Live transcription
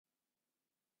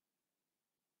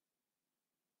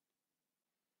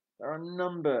There are a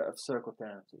number of circle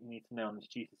theorems that you need to know on this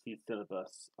GCSE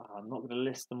syllabus. I'm not going to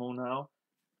list them all now,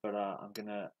 but I'm going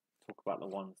to talk about the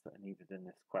ones that are needed in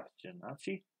this question.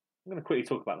 Actually, I'm going to quickly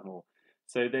talk about them all.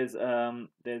 So there's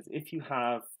if you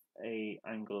have a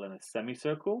angle in a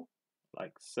semicircle,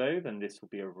 like so, then this will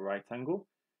be a right angle.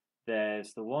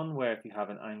 There's the one where if you have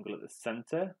an angle at the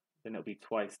center, then it'll be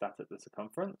twice that at the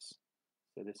circumference.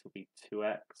 So this will be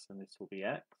 2x and this will be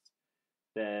x.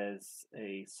 There's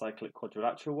a cyclic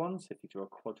quadrilateral one. So if you draw a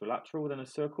quadrilateral within a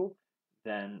circle,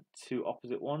 then two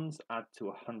opposite ones add to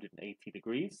 180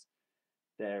 degrees.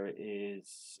 There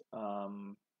is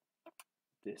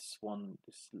this one,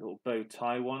 this little bow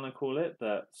tie one, I call it,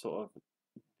 that sort of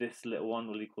this little one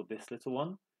will equal this little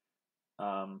one.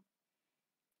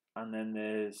 And then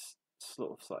there's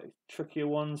sort of slightly trickier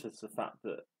ones. It's the fact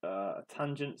that a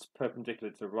tangent's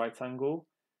perpendicular to a right angle,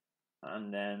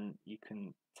 and then you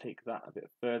can take that a bit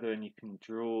further and you can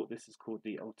draw, this is called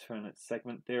the alternate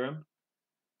segment theorem.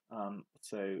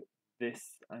 So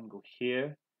this angle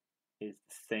here is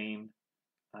the same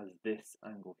as this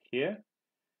angle here,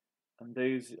 and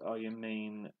those are your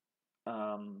main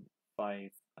 5, I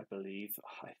believe.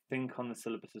 I think on the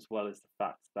syllabus as well as the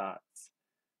fact that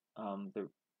the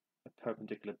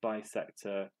perpendicular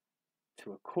bisector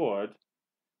to a chord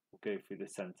will go through the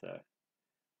center.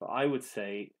 But I would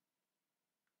say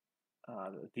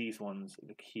these ones are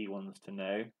the key ones to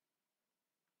know.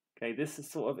 Okay, this is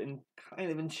sort of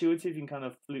kind of intuitive. You can kind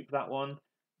of fluke that one.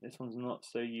 This one's not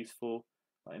so useful,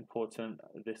 not important.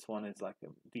 This one is like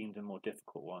deemed a more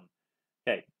difficult one.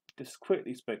 Okay, just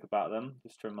quickly spoke about them,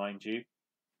 just to remind you.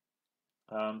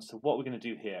 So what we're going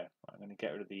to do here, I'm going to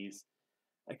get rid of these.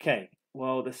 Okay,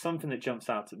 well, there's something that jumps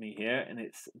out at me here, and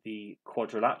it's the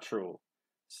quadrilateral.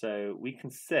 So we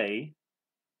can say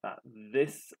that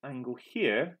this angle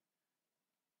here,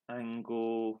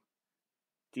 angle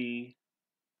DCB,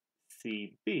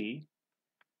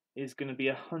 is going to be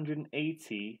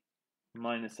 180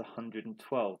 minus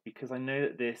 112, because I know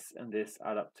that this and this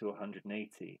add up to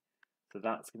 180. So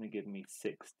that's going to give me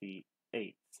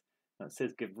 68. Now it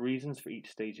says give reasons for each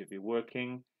stage of your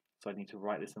working. So I need to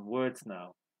write this in words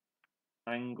now.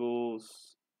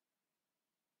 Angles,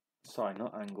 sorry,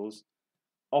 not angles,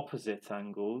 opposite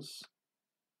angles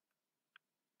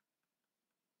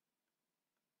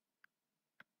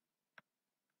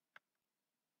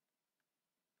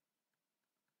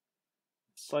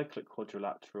cyclic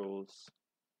quadrilaterals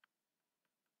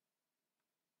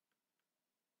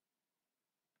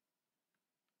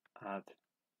add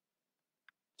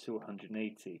to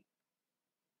 180.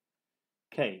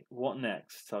 Okay, what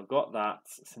next? So I've got that.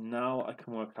 So now I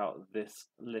can work out this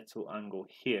little angle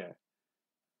here.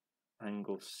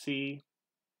 Angle C,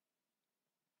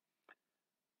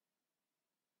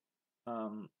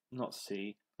 not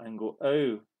C, angle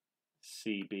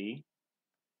OCB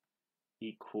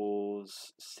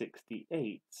equals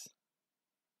 68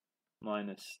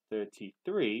 minus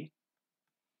 33,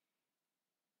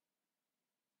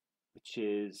 which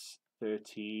is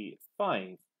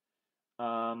 35.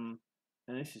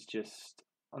 And this is just,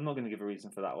 I'm not going to give a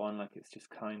reason for that one, like it's just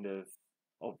kind of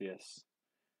obvious.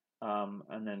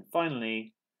 And then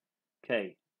finally,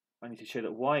 okay, I need to show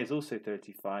that y is also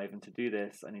 35, and to do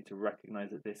this, I need to recognize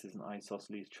that this is an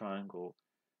isosceles triangle.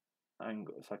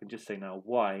 So I can just say now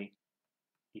y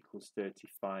equals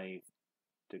 35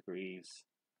 degrees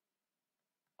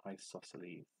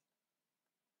isosceles.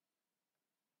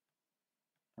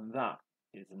 And that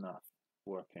is enough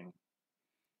working.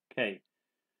 Okay,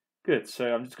 good.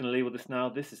 So I'm just going to label this now.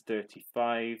 This is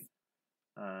 35,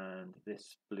 and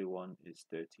this blue one is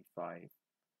 35.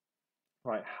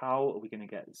 Right, how are we going to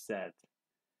get Z?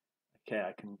 Okay,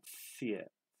 I can see it.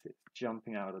 It's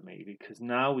jumping out of me because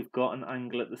now we've got an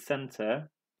angle at the center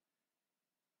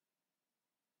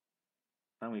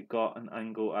and we've got an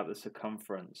angle at the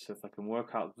circumference. So if I can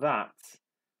work out that,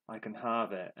 I can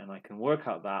have it, and I can work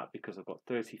out that because I've got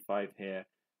 35 here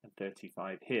and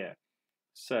 35 here.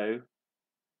 So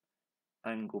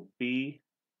angle BOC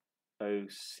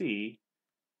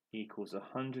equals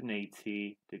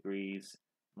 180 degrees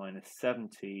minus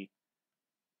 70,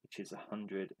 which is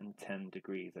 110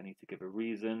 degrees. I need to give a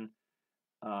reason.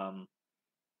 Angles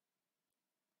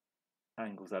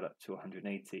add up to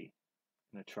 180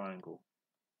 in a triangle.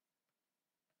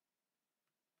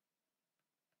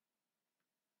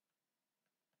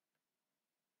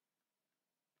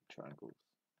 Triangles.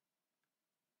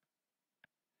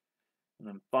 And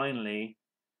then finally,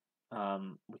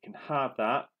 we can have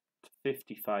that to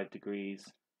 55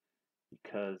 degrees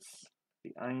because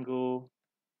the angle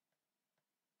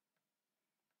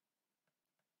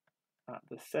at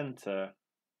the center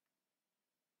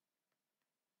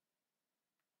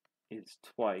is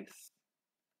twice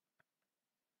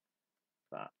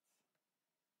that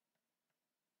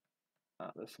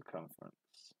at the circumference.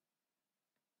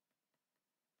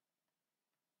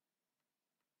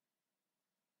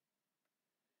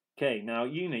 Okay, now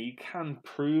you can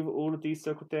prove all of these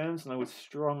circle theorems, and I would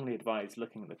strongly advise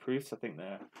looking at the proofs. I think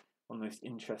they're one of the most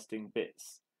interesting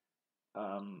bits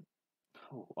on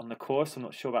the course. I'm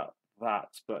not sure about that,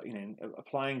 but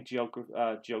applying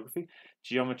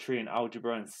geometry, and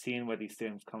algebra, and seeing where these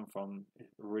theorems come from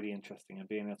is really interesting, and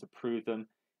being able to prove them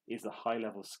is a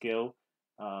high-level skill.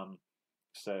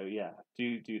 So yeah,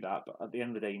 do that. But at the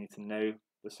end of the day, you need to know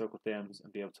the circle theorems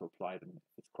and be able to apply them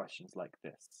with questions like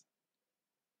this.